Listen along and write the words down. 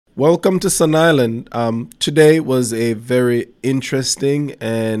Welcome to Sun Island. Today was a very interesting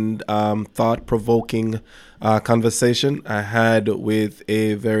and thought-provoking conversation I had with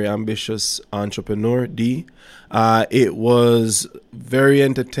a very ambitious entrepreneur, D. It was very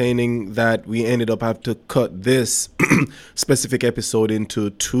entertaining that we ended up having to cut this specific episode into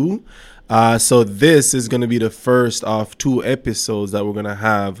two. So this is going to be the first of two episodes that we're going to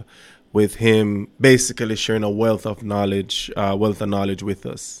have with him basically sharing a wealth of knowledge with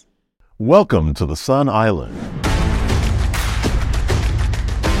us. Welcome to the Sun Island.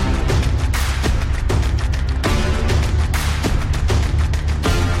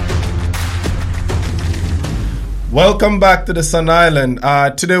 Welcome back to the Sun Island.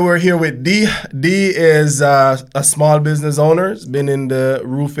 Today we're here with D. D is a small business owner. He's been in the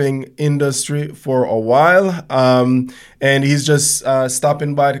roofing industry for a while, and he's just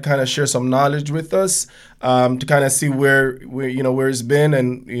stopping by to kind of share some knowledge with us, to kind of see where he's been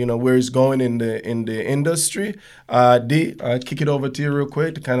and where he's going in the industry. D, kick it over to you real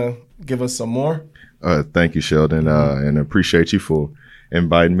quick to kind of give us some more. Thank you, Sheldon, and appreciate you for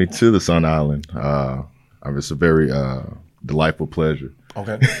inviting me to the Sun Island. It's a very delightful pleasure.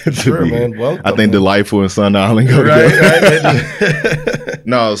 Okay, sure, man. Welcome. I think delightful and Sun Island go right.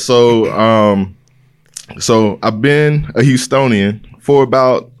 No, so I've been a Houstonian for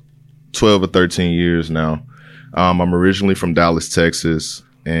about 12 or 13 years now. I'm originally from Dallas, Texas,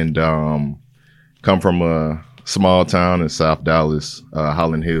 and come from a small town in South Dallas,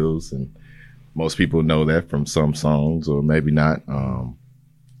 Highland Hills, and most people know that from some songs, or maybe not.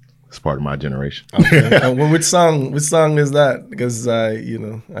 It's part of my generation. Okay. Which song is that? Because I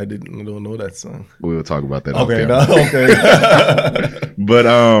don't know that song. We'll talk about that. Okay. Okay. But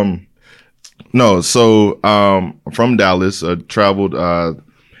no. So from Dallas, I traveled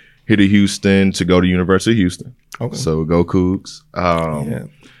here to Houston to go to University of Houston. Okay. So go Cougs. Yeah.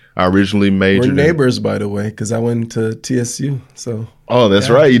 I originally majored. We're neighbors, by the way, because I went to TSU. So. Oh, that's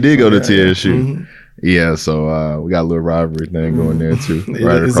right. You did go to TSU. Mm-hmm. Yeah, so we got a little rivalry thing going there too.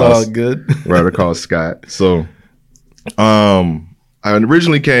 It's all good. Right across Scott. So I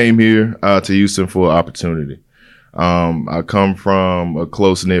originally came here to Houston for opportunity. I come from a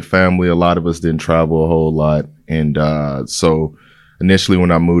close-knit family. A lot of us didn't travel a whole lot. And so initially when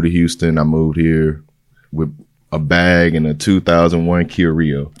I moved to Houston, I moved here with a bag and a 2001 Kia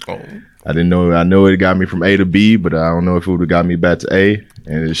Rio. Oh. I know it got me from A to B, but I don't know if it would have got me back to A.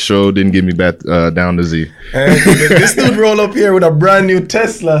 And it sure didn't get me back down to Z. And this dude rolled up here with a brand new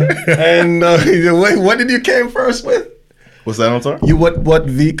Tesla. And what did you came first with? What's that? I'm sorry? What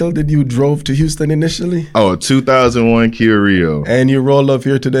vehicle did you drove to Houston initially? Oh, a 2001 Kia Rio. And you rolled up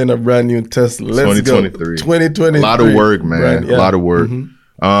here today in a brand new Tesla. Let's 2023. 2023. A lot of work, man. A lot of work.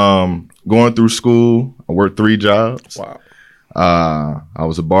 Mm-hmm. Going through school, I worked 3 jobs. Wow. I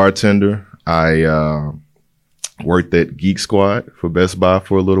was a bartender. I worked at Geek Squad for Best Buy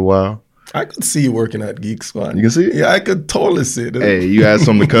for a little while. I could see you working at Geek Squad. You can see it? Yeah, I could totally see it. Hey, you ask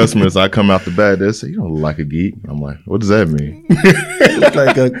some of the customers, I come out the back, they say, you don't look like a geek. I'm like, what does that mean? Look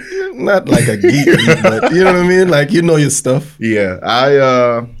like not like a geek, but you know what I mean? Like, you know your stuff. Yeah,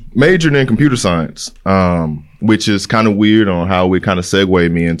 I majored in computer science, which is kind of weird on how it kind of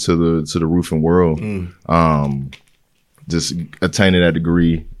segued me into the roofing world. Just attaining that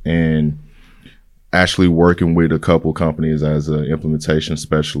degree and actually working with a couple companies as an implementation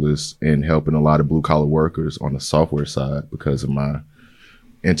specialist and helping a lot of blue collar workers on the software side because of my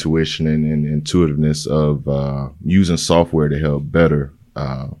intuition and intuitiveness of using software to help better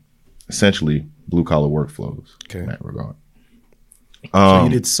essentially blue collar workflows in that regard. So you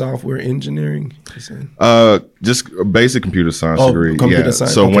did software engineering? Just a basic computer science degree. Computer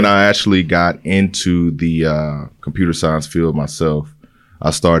science. So when I actually got into the computer science field myself, I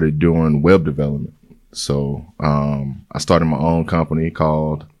started doing web development. So I started my own company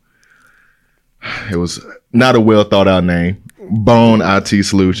called, it was not a well thought out name, Bone IT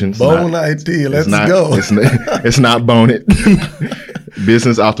Solutions. Bone IT, let's go. It's not Bone It.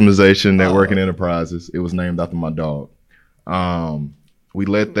 Business Optimization Networking Enterprises. It was named after my dog. We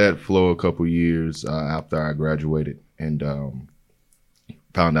let that flow a couple years after I graduated and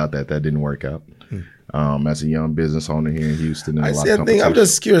found out that didn't work out. As a young business owner here in Houston. And I'm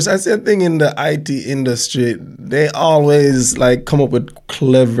just curious. I see a thing in the IT industry. They always like come up with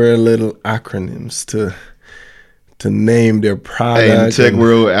clever little acronyms to name their product. Hey, in the tech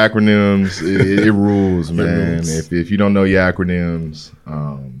world, acronyms, it rules, man. If you don't know your acronyms,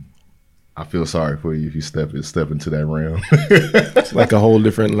 I feel sorry for you if you step into that realm. It's like a whole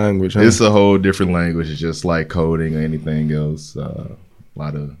different language, huh? It's a whole different language. It's just like coding or anything else. A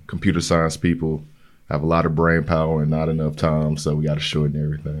lot of computer science people have a lot of brain power and not enough time, so we got to shorten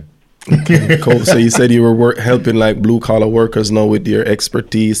everything. Cool. So you said you were helping like blue collar workers now with your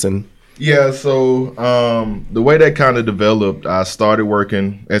expertise and. Yeah, so the way that kind of developed, I started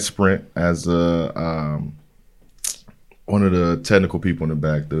working at Sprint as one of the technical people in the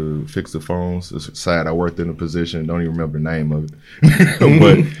back to fix the phones. It's sad I worked in a position, don't even remember the name of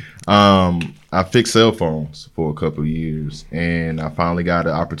it. But I fixed cell phones for a couple of years, and I finally got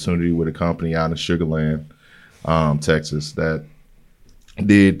an opportunity with a company out in Sugar Land, Texas, that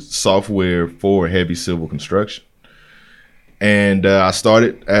did software for heavy civil construction. And I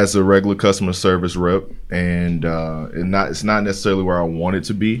started as a regular customer service rep, and it's not necessarily where I wanted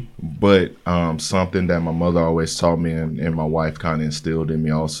to be, but something that my mother always taught me, and my wife kind of instilled in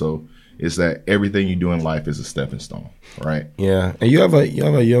me also, is that everything you do in life is a stepping stone, right? Yeah, and you have a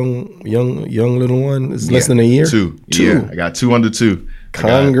young little one. It's less than a year. Two. Yeah, I got 2 under 2.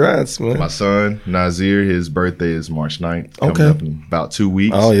 Congrats, man. My son Nazir, his birthday is March 9th. Coming up in about 2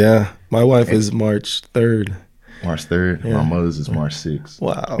 weeks. Oh yeah, my wife is March 3rd. March 3rd. Yeah. My mother's is March 6th.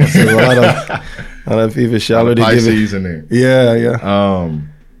 Wow. So a lot of people shall already give it. In there. Yeah.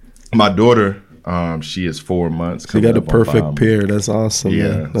 My daughter, she is 4 months. So you got a perfect pair. That's awesome.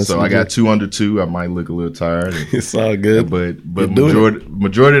 Yeah. That's so I got 2 under 2. I might look a little tired. It's all good. But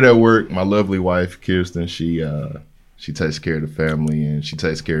majority of that work, my lovely wife, Kirsten, she takes care of the family, and she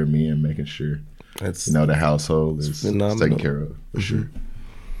takes care of me and making sure the household is taken care of for sure.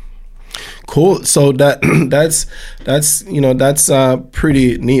 Cool. So that's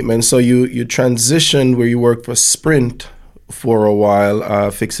pretty neat, man. So you transitioned where you worked for Sprint for a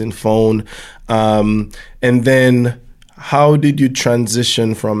while, fixing phone, and then how did you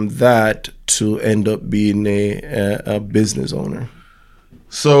transition from that to end up being a business owner?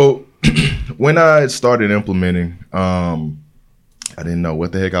 So when I started implementing, I didn't know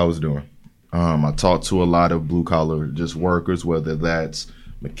what the heck I was doing. I talked to a lot of blue collar just workers, whether that's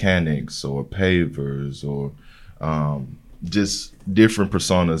mechanics or pavers or just different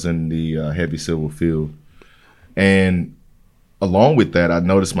personas in the heavy civil field. And along with that, I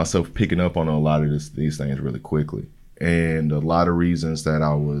noticed myself picking up on a lot of these things really quickly. And a lot of reasons that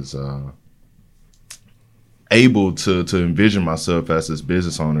I was able to envision myself as this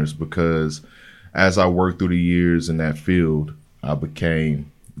business owner is because as I worked through the years in that field, I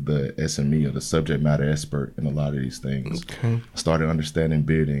became the SME or the subject matter expert in a lot of these things. Okay. I started understanding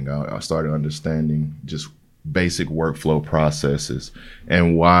bidding. I started understanding just basic workflow processes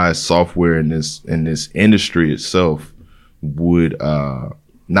and why software in this industry itself would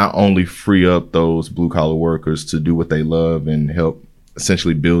not only free up those blue collar workers to do what they love and help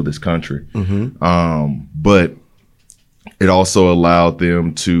essentially build this country, but it also allowed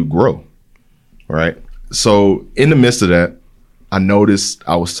them to grow, right? So in the midst of that, I noticed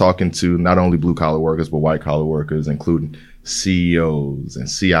I was talking to not only blue collar workers, but white collar workers, including CEOs and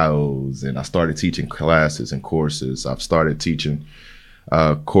CIOs. And I started teaching classes and courses. I've started teaching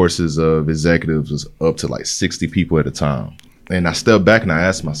courses of executives up to like 60 people at a time. And I stepped back and I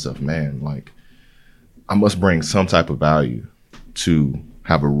asked myself, man, like I must bring some type of value to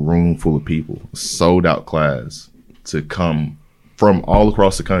have a room full of people, a sold out class to come from all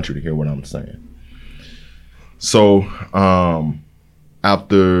across the country to hear what I'm saying. So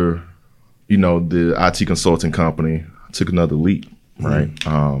after, the IT consulting company, I took another leap, right?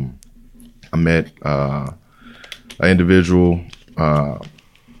 I met an individual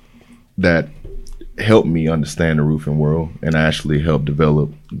that helped me understand the roofing world and actually helped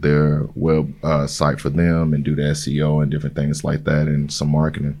develop their web site for them and do the SEO and different things like that and some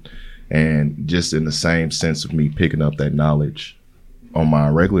marketing. And just in the same sense of me picking up that knowledge on my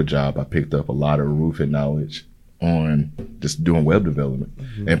regular job, I picked up a lot of roofing knowledge on just doing web development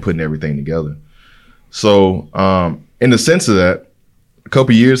and putting everything together. So in the sense of that, a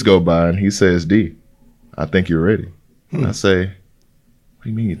couple years go by and he says, D, I think you're ready. And I say, what do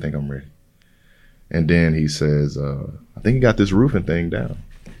you mean you think I'm ready? And then he says, I think you got this roofing thing down,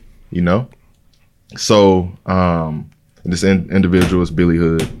 So this individual is Billy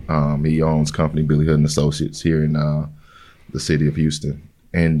Hood. He owns company Billy Hood and Associates here in the city of Houston.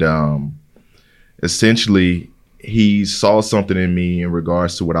 And essentially, he saw something in me in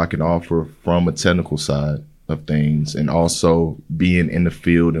regards to what I can offer from a technical side of things, and also being in the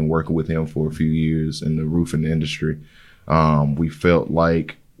field and working with him for a few years in the roofing industry. We felt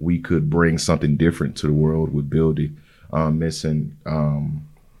like we could bring something different to the world with Buildy, missing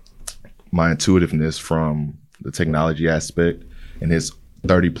my intuitiveness from the technology aspect and his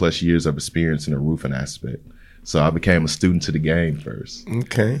 30 plus years of experience in the roofing aspect. So I became a student to the game first.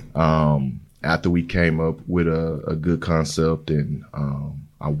 Okay. After we came up with a good concept and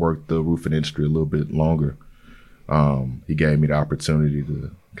I worked the roofing industry a little bit longer. He gave me the opportunity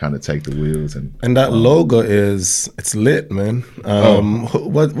to kind of take the wheels and that logo it's lit, man.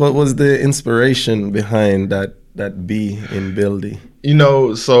 What was the inspiration behind that B in Buildy? You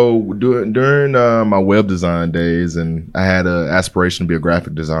know, so during my web design days, and I had an aspiration to be a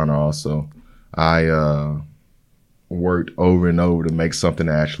graphic designer also. I worked over and over to make something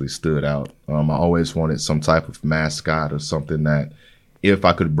that actually stood out. I always wanted some type of mascot or something that if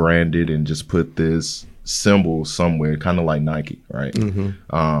I could brand it and just put this symbol somewhere, kind of like Nike, right?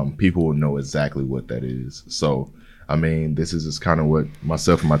 People will know exactly what that is. So, I mean, this is just kind of what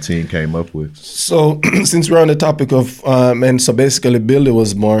myself and my team came up with. So, since we're on the topic of, and so basically Buildy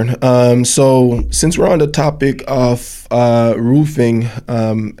was born. So, since we're on the topic of roofing,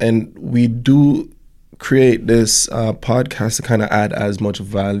 and we do create this podcast to kind of add as much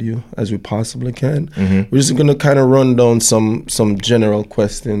value as we possibly can. We're just going to kind of run down some general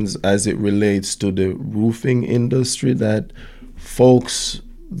questions as it relates to the roofing industry that folks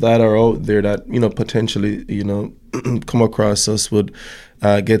that are out there that, you know, potentially, you know, come across us would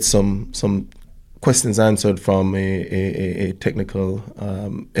get some questions answered from a technical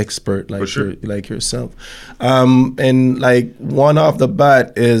expert like like yourself. And like one off the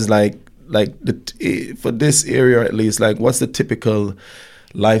bat is like for this area at least, like what's the typical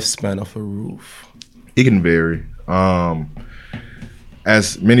lifespan of a roof? It can vary.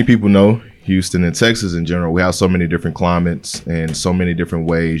 As many people know, Houston and Texas in general, we have so many different climates and so many different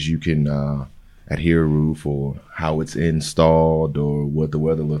ways you can adhere a roof, or how it's installed, or what the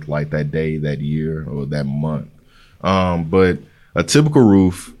weather looked like that day, that year, or that month. But a typical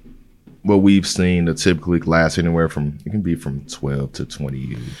roof, what we've seen, to typically last anywhere from, it can be from 12 to 20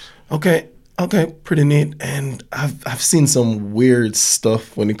 years. Okay, pretty neat. And I've seen some weird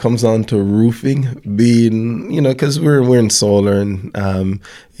stuff when it comes on to roofing, being, you know, because we're in solar, and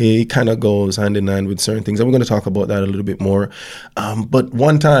it kind of goes hand in hand with certain things. And we're going to talk about that a little bit more. But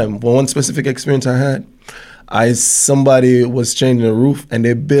one specific experience I had, somebody was changing a roof, and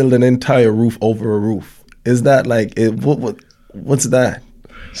they built an entire roof over a roof. Is that like what's that?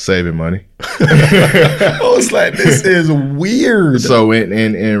 Saving money. I was like, this is weird. So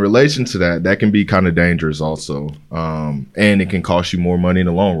in relation to that can be kind of dangerous also. And it can cost you more money in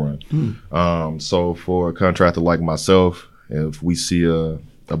the long run. So for a contractor like myself, if we see a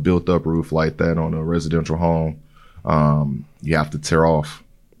built up roof like that on a residential home, you have to tear off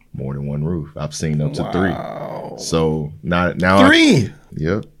more than one roof. I've seen up to 3. So now 3?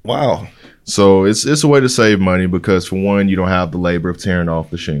 Yep. Wow. So it's a way to save money, because for one, you don't have the labor of tearing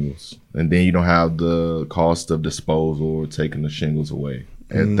off the shingles, and then you don't have the cost of disposal or taking the shingles away.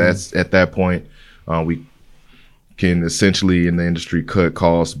 And at that point, we can essentially in the industry cut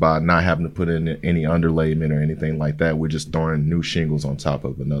costs by not having to put in any underlayment or anything like that. We're just throwing new shingles on top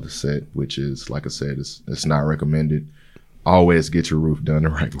of another set, which is, like I said, it's not recommended. Always get your roof done the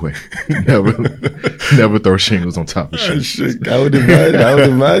right way. never throw shingles on top of shingles. I would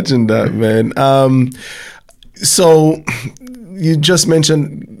imagine that, man. So you just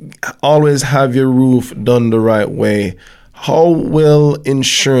mentioned always have your roof done the right way. How will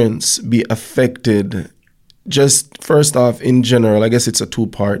insurance be affected? Just first off, in general, I guess it's a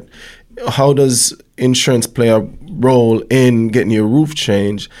 2-part. How does insurance play a role in getting your roof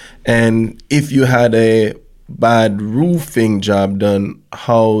changed? And if you had a bad roofing job done,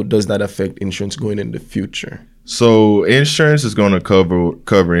 how does that affect insurance going in the future? So insurance is going to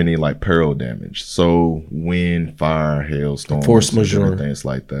cover any like peril damage. So wind, fire, hailstorms, force majeure, things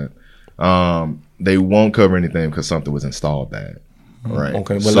like that. They won't cover anything because something was installed bad. Right.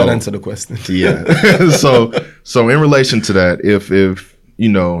 Okay. Well, that answered the question. Yeah. So in relation to that, if you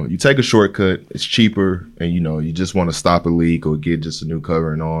know you take a shortcut, it's cheaper, and you know you just want to stop a leak or get just a new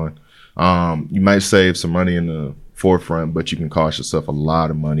covering on. You might save some money in the forefront, but you can cost yourself a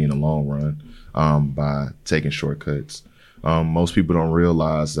lot of money in the long run by taking shortcuts. Most people don't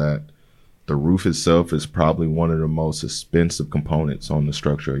realize that the roof itself is probably one of the most expensive components on the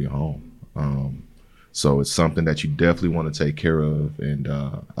structure of your home. So it's something that you definitely want to take care of. And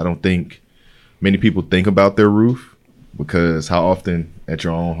I don't think many people think about their roof, because how often at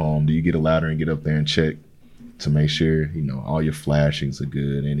your own home do you get a ladder and get up there and check to make sure, you know, all your flashings are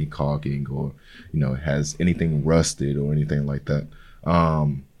good, any caulking, or, you know, has anything rusted or anything like that. A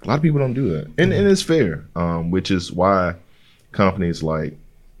lot of people don't do that. And it's fair, which is why companies like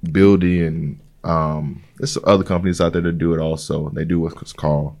Buildy and there's other companies out there that do it also. They do what's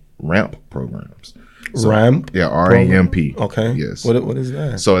called RAMP programs. So, RAMP? Yeah, RAMP. Okay. Yes. What is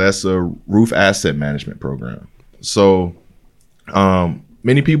that? So that's a roof asset management program. So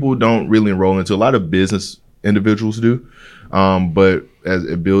many people don't really enroll into, a lot of business individuals do, But as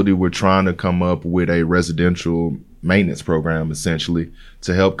Ability, we're trying to come up with a residential maintenance program essentially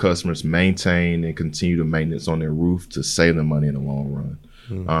to help customers maintain and continue to maintenance on their roof to save them money in the long run.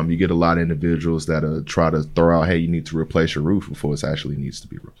 You get a lot of individuals that try to throw out, hey, you need to replace your roof before it actually needs to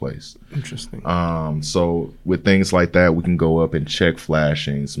be replaced. Interesting. So with things like that, we can go up and check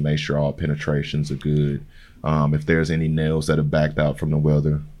flashings, make sure all penetrations are good. If there's any nails that are backed out from the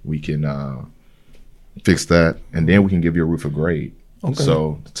welder, we can fix that, and then we can give your roof a grade. Okay.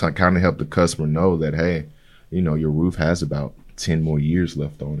 So to kind of help the customer know that, hey, you know, your roof has about 10 more years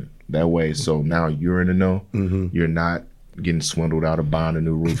left on it. That way, so now you're in the know. You're not getting swindled out of buying a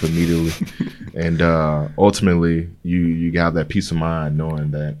new roof immediately. And ultimately, you have that peace of mind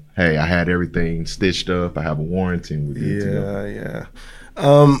knowing that, hey, I had everything stitched up. I have a warranty with it. Yeah.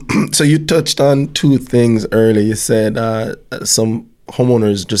 So you touched on two things earlier. You said some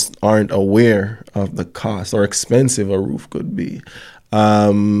homeowners just aren't aware of the cost or expensive a roof could be.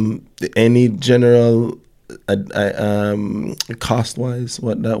 Any general cost-wise,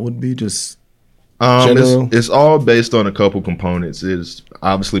 what that would be? Just general? It's all based on a couple components. It's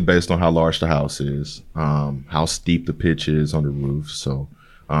obviously based on how large the house is, how steep the pitch is on the roof. So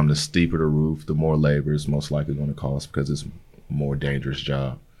the steeper the roof, the more labor is most likely going to cost because it's a more dangerous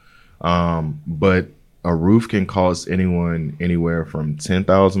job. But a roof can cost anyone anywhere from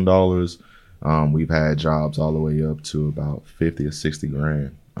 $10,000. We've had jobs all the way up to about 50 or 60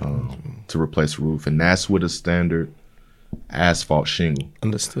 grand to replace a roof, and that's with a standard asphalt shingle.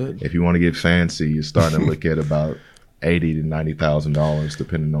 Understood. If you want to get fancy, you're starting to look at about $80,000 to $90,000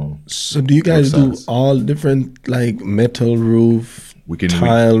 depending on. So do you guys do all different, like metal roof,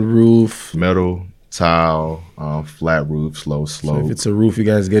 tile roof, metal, tile, flat roof, slow slope? So if it's a roof, you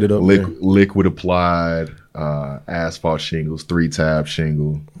guys get it up there. Liquid applied, asphalt shingles, 3-tab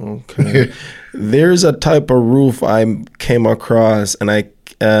shingle. Okay. There's a type of roof I came across, and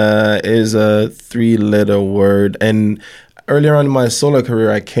is a 3-letter word. And earlier on in my solar career,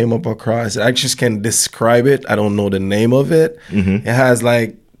 I came up across it. I just can't describe it. I don't know the name of it. It has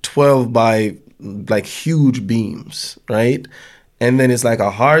like 12 by like huge beams, right? And then it's like a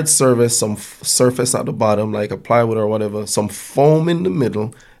hard surface, some surface at the bottom, like a plywood or whatever, some foam in the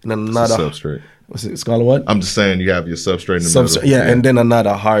middle, and another substrate. It's called what? I'm just saying you have your substrate in the middle. Yeah, and then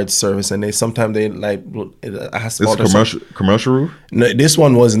another hard surface, and sometimes they like asphalt. It's a commercial roof? No, this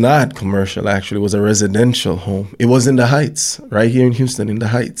one was not commercial. Actually, it was a residential home. It was in the Heights, right here in Houston, in the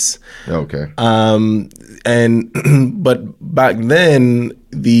Heights. Okay. But back then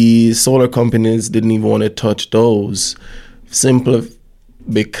the solar companies didn't even want to touch those, simply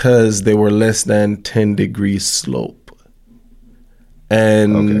because they were less than 10 degrees slope.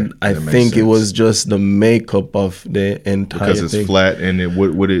 And I think it was just the makeup of the entire thing. Because it's flat, and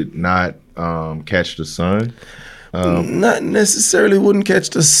would it not catch the sun? Not necessarily wouldn't catch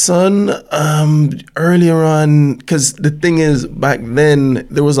the sun. Earlier on, because the thing is, back then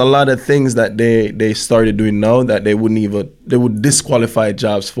there was a lot of things that they started doing now that they would disqualify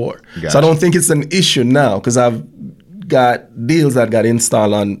jobs for. Gotcha. So I don't think it's an issue now, because I've got deals that got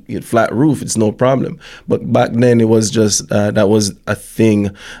installed on flat roof. It's no problem. But back then it was just that was a thing.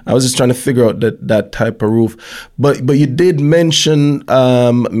 I was just trying to figure out that type of roof. But you did mention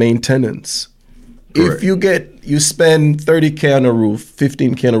maintenance. Correct. If you spend $30K on a roof,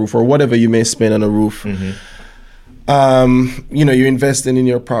 $15K on a roof, or whatever you may spend on a roof, you're investing in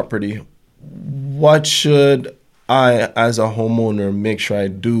your property. What should I, as a homeowner, make sure I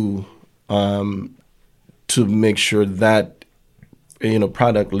do to make sure that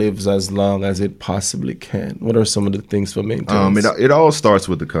product lives as long as it possibly can? What are some of the things for maintenance? It all starts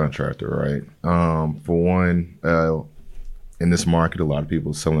with the contractor, right? For one, in this market, a lot of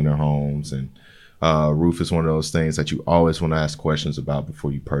people are selling their homes, and roof is one of those things that you always want to ask questions about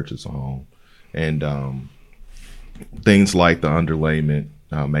before you purchase a home. And things like the underlayment,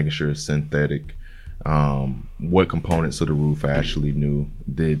 making sure it's synthetic, what components of the roof actually new.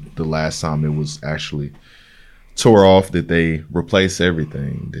 Did the last time it was actually tore off, did they replace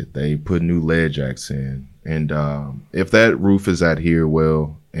everything? Did they put new lead jacks in? And if that roof is adhere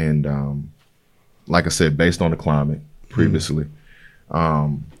well, and like I said, based on the climate previously,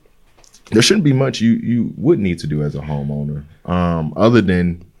 there shouldn't be much you would need to do as a homeowner, other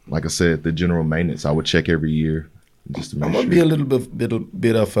than, like I said, the general maintenance. I would check every year just to make sure. I'm gonna be a little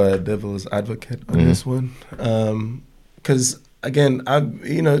bit of a devil's advocate on this one, because again,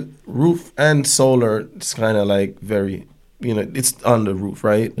 roof and solar, it's kind of like very, it's on the roof,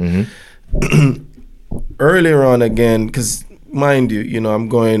 right? Earlier on, again, because mind you, I'm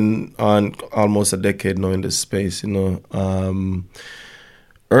going on almost a decade now in this space,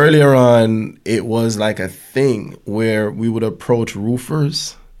 earlier on, it was like a thing where we would approach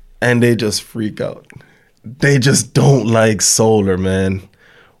roofers and they just freak out. They just don't like solar, man.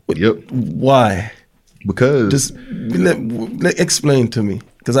 Yep. Why? Because Just explain to me.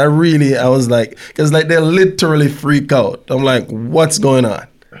 Because I was like, they literally freak out. I'm like, what's going on?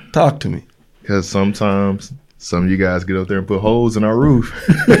 Talk to me. Because sometimes some of you guys get up there and put holes in our roof.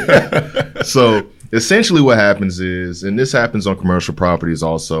 So essentially what happens is, and this happens on commercial properties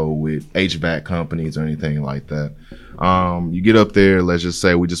also with HVAC companies or anything like that. You get up there, let's just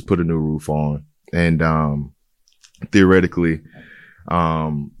say we just put a new roof on. And theoretically,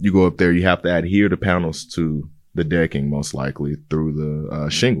 you go up there, you have to adhere the panels to the decking, most likely through the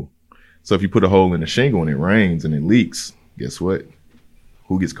shingle. So if you put a hole in the shingle and it rains and it leaks, guess what?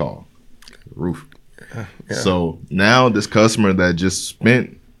 Who gets called? Roof. Yeah. So now this customer that just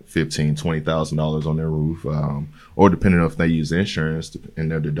spent $15,000, $20,000 on their roof, or depending on if they use insurance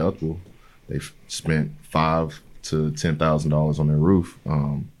and their deductible, they've spent $5,000 to $10,000 on their roof.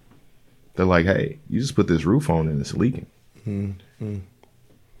 They're like, hey, you just put this roof on and it's leaking. Mm-hmm.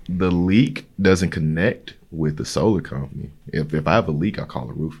 The leak doesn't connect with the solar company. If I have a leak, I call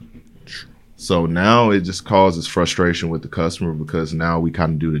a roofer. So now it just causes frustration with the customer because now we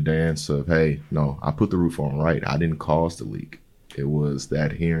kind of do the dance of, hey, no, I put the roof on right. I didn't cause the leak. It was the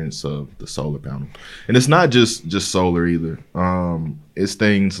adherence of the solar panel. And it's not just solar either. It's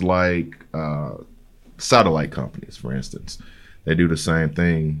things like satellite companies, for instance. They do the same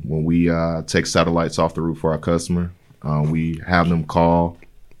thing. When we take satellites off the roof for our customer, we have them call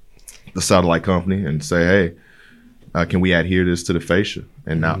the satellite company and say, hey, can we adhere this to the fascia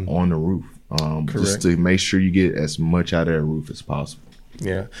and not on the roof? Just to make sure you get as much out of that roof as possible.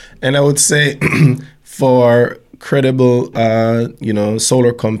 Yeah. And I would say for credible,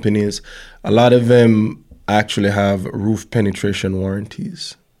 solar companies, a lot of them actually have roof penetration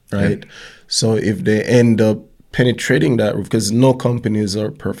warranties, right? Yeah. So if they end up penetrating that roof, because no companies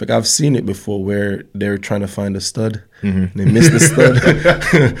are perfect. I've seen it before where they're trying to find a stud. Mm-hmm. They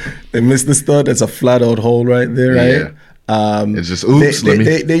miss the stud. It's a flat out hole right there, right? Yeah. It's just, oops,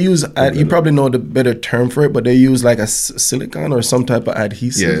 they use, you probably know the better term for it, but they use like a silicone or some type of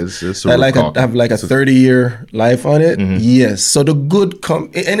adhesive. Yeah, it's that have like a 30-year life on it. Mm-hmm. Yes. So the good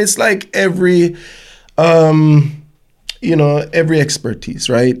and it's like every expertise,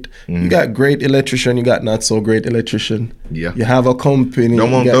 right? Mm-hmm. You got great electrician, you got not so great electrician. Yeah. You have a company.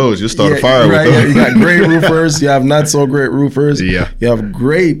 Don't want those. You start a fire with them. Yeah, you got great roofers, you have not so great roofers. Yeah. You have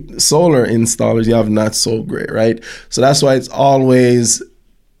great solar installers, you have not so great, right? So that's why it's always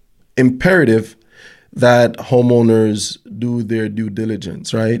imperative that homeowners do their due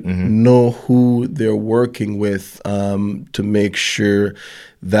diligence, right? Mm-hmm. Know who they're working with to make sure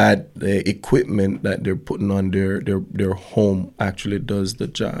that the equipment that they're putting on their home actually does the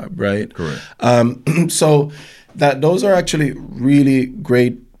job, right? Correct. So those are actually really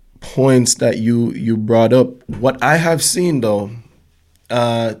great points that you brought up. What I have seen though,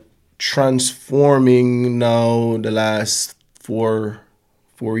 transforming now the last 4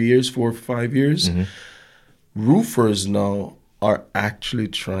 or 5 years, mm-hmm. roofers now are actually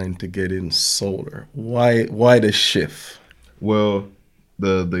trying to get in solar. Why the shift? Well,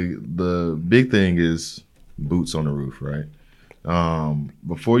 the big thing is boots on the roof, right?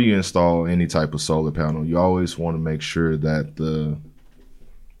 Before you install any type of solar panel, you always want to make sure that the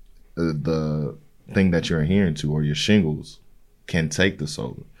thing that you're adhering to or your shingles can take the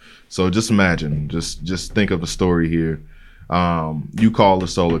solar. So just imagine, just think of a story here. You call the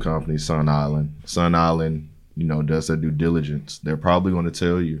solar company Sun Island. Sun Island, does their due diligence. They're probably going to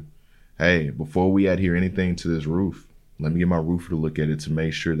tell you, hey, before we adhere anything to this roof, let me get my roofer to look at it to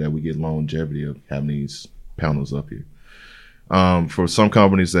make sure that we get longevity of having these panels up here. For some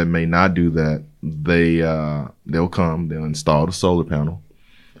companies that may not do that, they'll install the solar panel,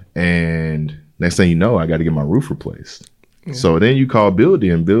 and next thing you know, I got to get my roof replaced. Yeah. So then you call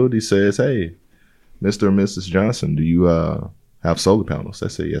Buildy, and Buildy says, hey, Mr. or Mrs. Johnson, do you have solar panels? I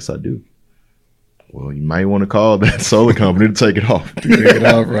say, yes, I do. Well, you might want to call that solar company to take it off.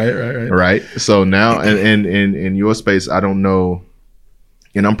 Right. So now, and in your space, I don't know,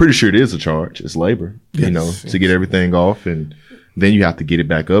 and I'm pretty sure it is a charge. It's labor, to get everything off, and then you have to get it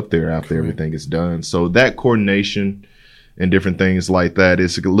back up there after everything is done. So that coordination and different things like that,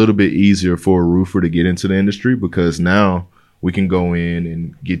 it's a little bit easier for a roofer to get into the industry because now we can go in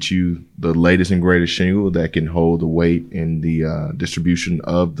and get you the latest and greatest shingle that can hold the weight and the distribution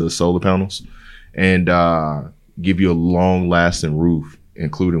of the solar panels, and give you a long-lasting roof,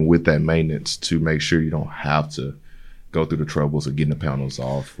 including with that maintenance, to make sure you don't have to go through the troubles of getting the panels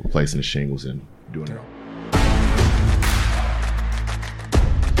off, replacing the shingles, and doing it all.